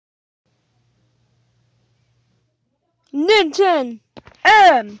Nintendo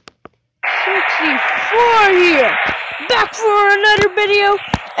M64 here, back for another video,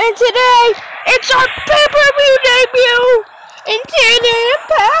 and today it's our pay-per-view debut in TNA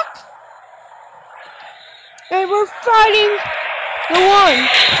Impact, and we're fighting the one,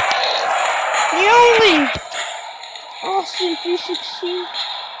 the only, Austin 316,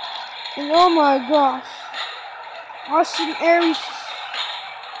 and oh my gosh, Austin Aries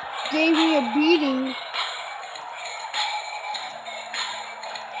gave me a beating.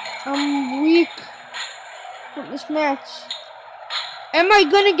 I'm weak with this match. Am I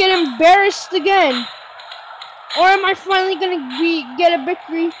gonna get embarrassed again? Or am I finally gonna get a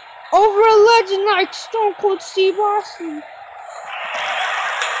victory over a legend like Stone Cold Steve Austin?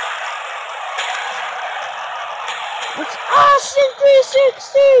 It's Austin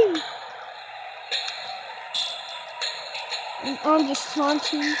 316! And I'm just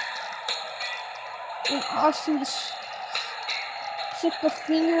taunting. And Austin just stick the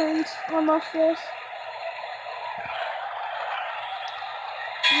finger on my face.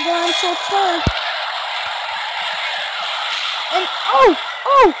 And then I'm so tired. And oh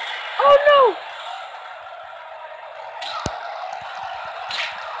no! No.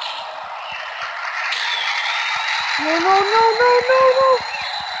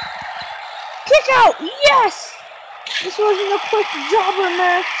 Kick out! Yes! This wasn't a quick jobber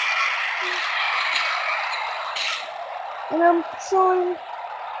match. And I'm showing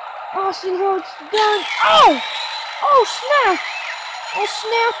Austin how it's done. Oh! Oh, snap! Oh,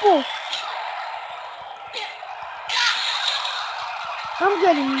 Snapple! I'm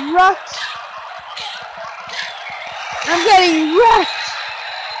getting wrecked. I'm getting wrecked.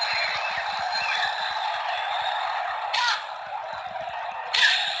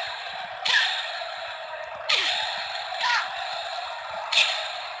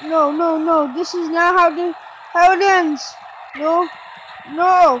 No. This is not how it ends. No.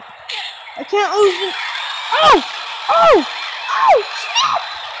 I can't lose it. Oh! Snap!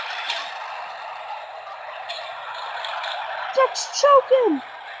 Jack's choking.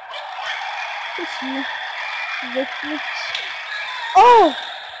 Victory. Oh!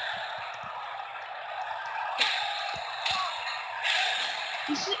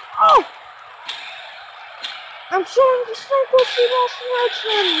 Oh! I'm showing the Stone Cold Steve Austin right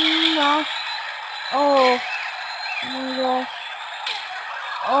now. Oh my gosh.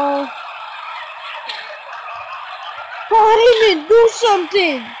 Oh. Paul Heyman, do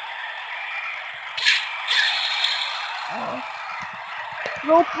something! Oh.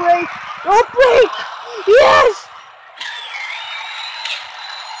 Rope break! Yes!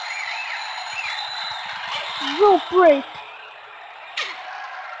 Rope break.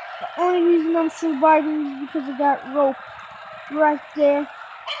 The only reason I'm surviving is because of that rope right there.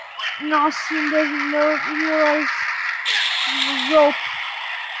 And Austin doesn't realize the rope.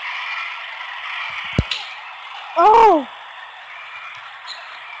 Oh!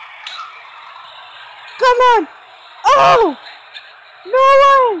 Come on! Oh! No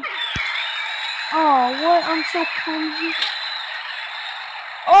way! Oh, what? I'm so clumsy.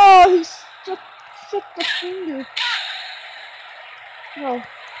 Oh, he stuck the finger. No.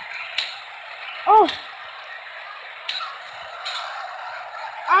 Oh!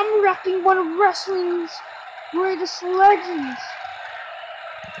 I'm wrecking one of wrestling's greatest legends.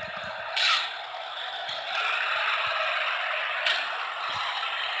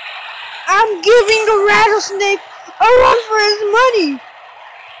 I'm giving the rattlesnake a run for his money.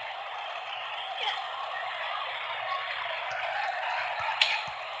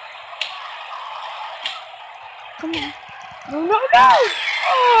 Come on. No.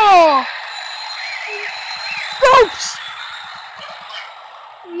 Oh! Ropes!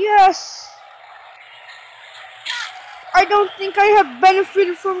 Yes. I don't think I have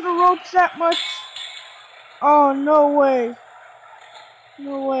benefited from the ropes that much. Oh, no way.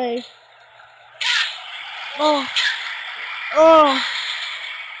 No way. Oh,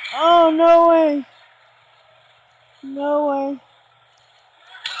 no way. No way.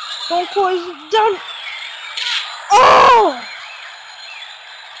 Stone Cold is done. Oh!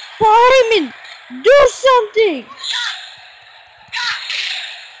 Paul Heyman, do something!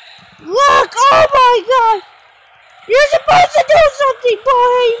 Look! Oh my god! You're supposed to do something, Paul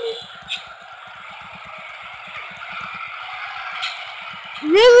Heyman!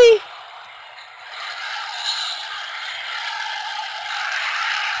 Really?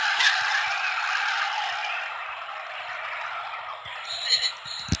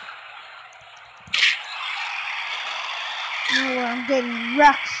 No, I'm getting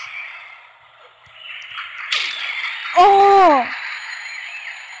wrecked. Oh!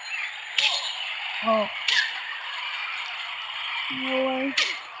 No way.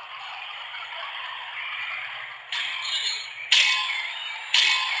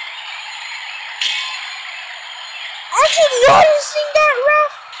 Aren't you noticing that,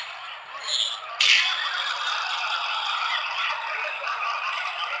 ref?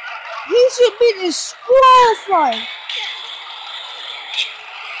 He should be disqualified.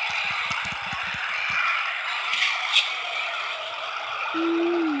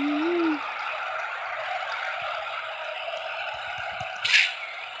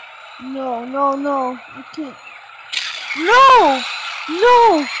 No, I can't. No,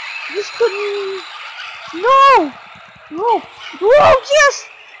 this couldn't. No, yes,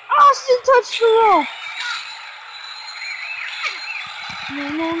 Austin touched the rope.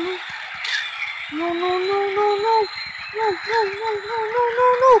 No,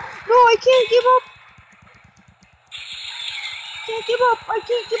 I can't give up. I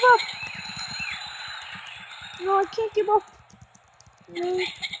can't give up. No, I can't give up. No.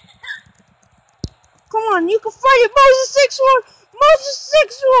 Come on, you can fight it, Moses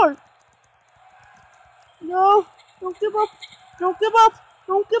 6-1. No, don't give up. Don't give up.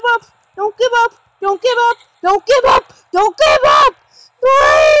 Don't give up. Don't give up. Don't give up. Don't give up. Don't give up.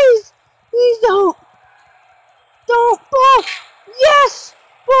 Please. Please don't. Don't. Oh, yes.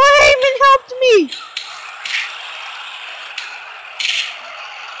 Heyman helped me.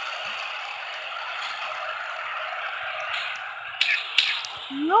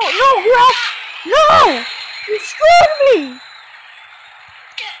 No, ref. No. You screwed me.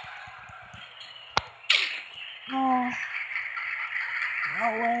 Oh, no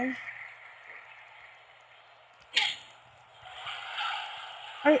way.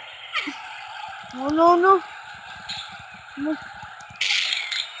 No.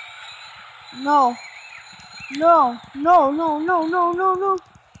 No.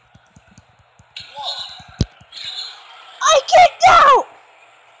 I kicked out!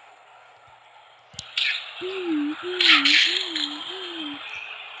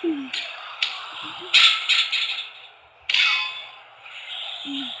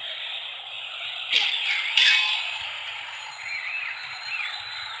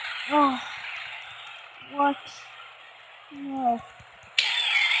 Oh, what? No.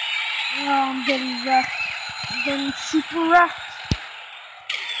 No, I'm getting wrecked. I'm getting super wrecked.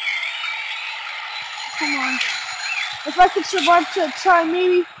 Come on. If I could survive to a tie,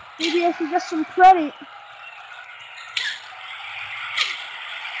 maybe I could get some credit.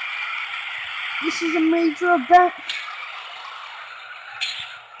 This is a major event.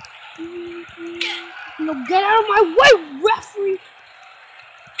 No, get out of my way, referee!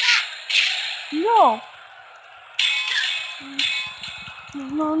 No!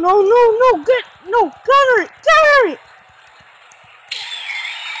 Counter it!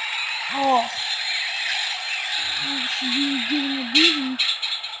 Oh. She's getting a beating.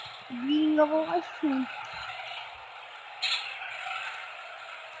 Beating of a lifetime.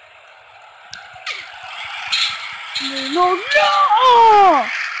 No!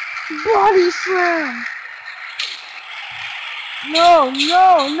 Body slam! No!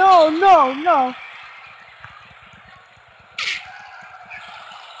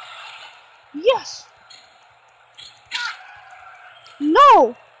 Yes!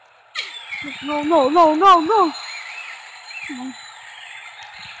 No! No!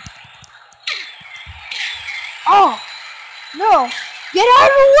 Oh! No! Get out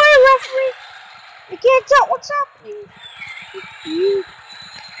of the way, referee! I can't tell what's happening. You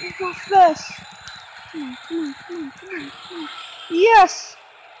go fast. Come on. Yes!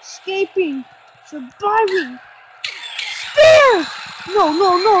 Escaping. Surviving. Spear! No.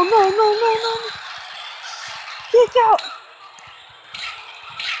 Kick out.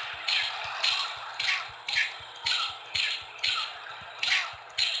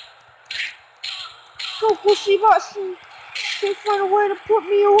 Go, Kushibutsu. Can't find a way to put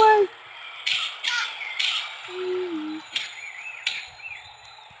me away.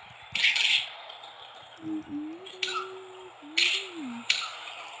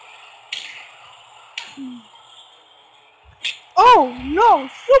 Oh no!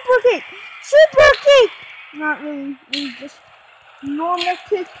 Super kick! Not really. It's just normal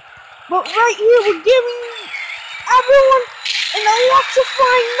kick. But right here, we're giving everyone an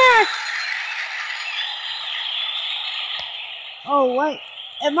electrifying match. Oh wait,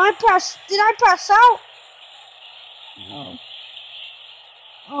 did I pass out? No.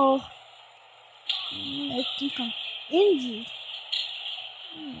 Oh, I think I'm injured.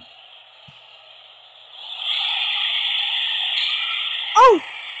 Oh,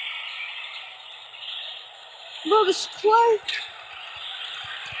 no, this Clay.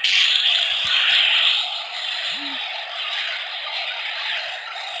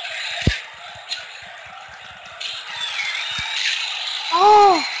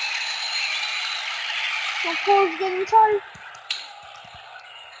 4's getting tired.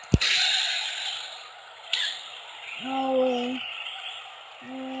 Oh,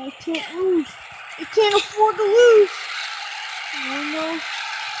 I can't lose. I can't afford to lose. Oh no.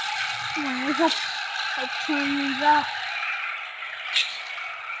 Come on, I hope turn these out.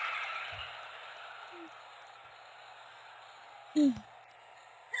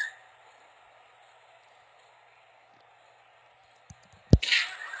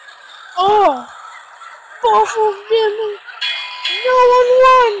 Oh! Both of them! No one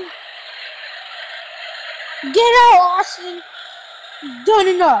won! Get out, Austin! Done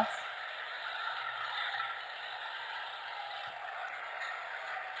enough!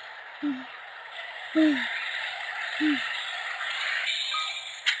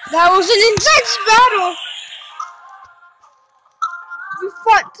 That was an intense battle! We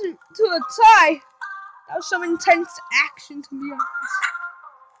fought to a tie! That was some intense action, to be honest.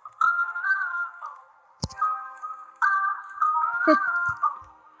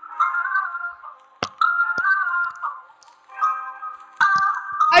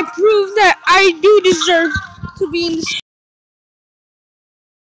 I proved that I do deserve to be in this.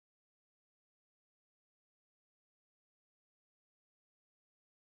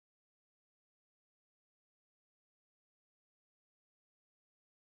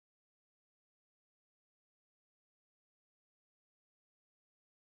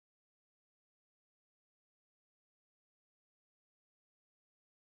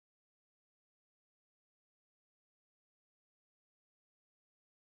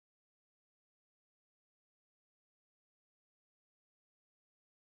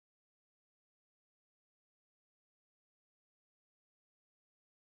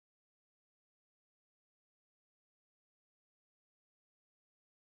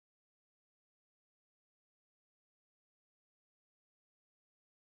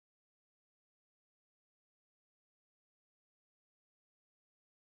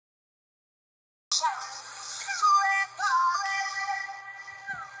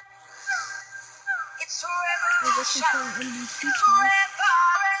 So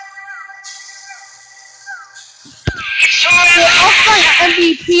I'll fight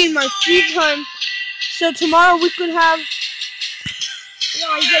MVP in my free time. So tomorrow we could have. I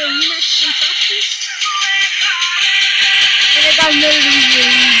get a rematch from Texas. And I got another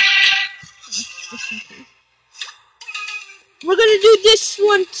rematch. Just in case. We're gonna do this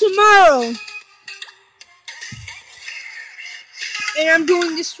one tomorrow. And I'm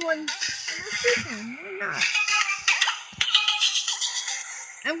doing this one in my free time. Why not?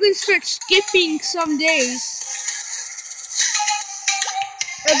 I'm gonna start skipping some days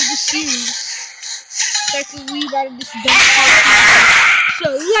of the series. So I can leave out of this dumb.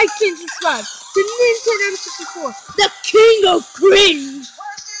 So like and subscribe to Nintendo 64, the king of cringe.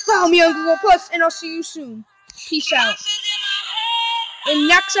 Follow me on Google Plus, and I'll see you soon. Peace out. In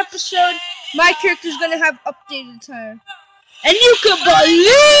next episode, my character's gonna have updated attire, and you can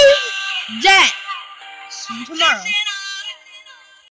believe that. See you tomorrow.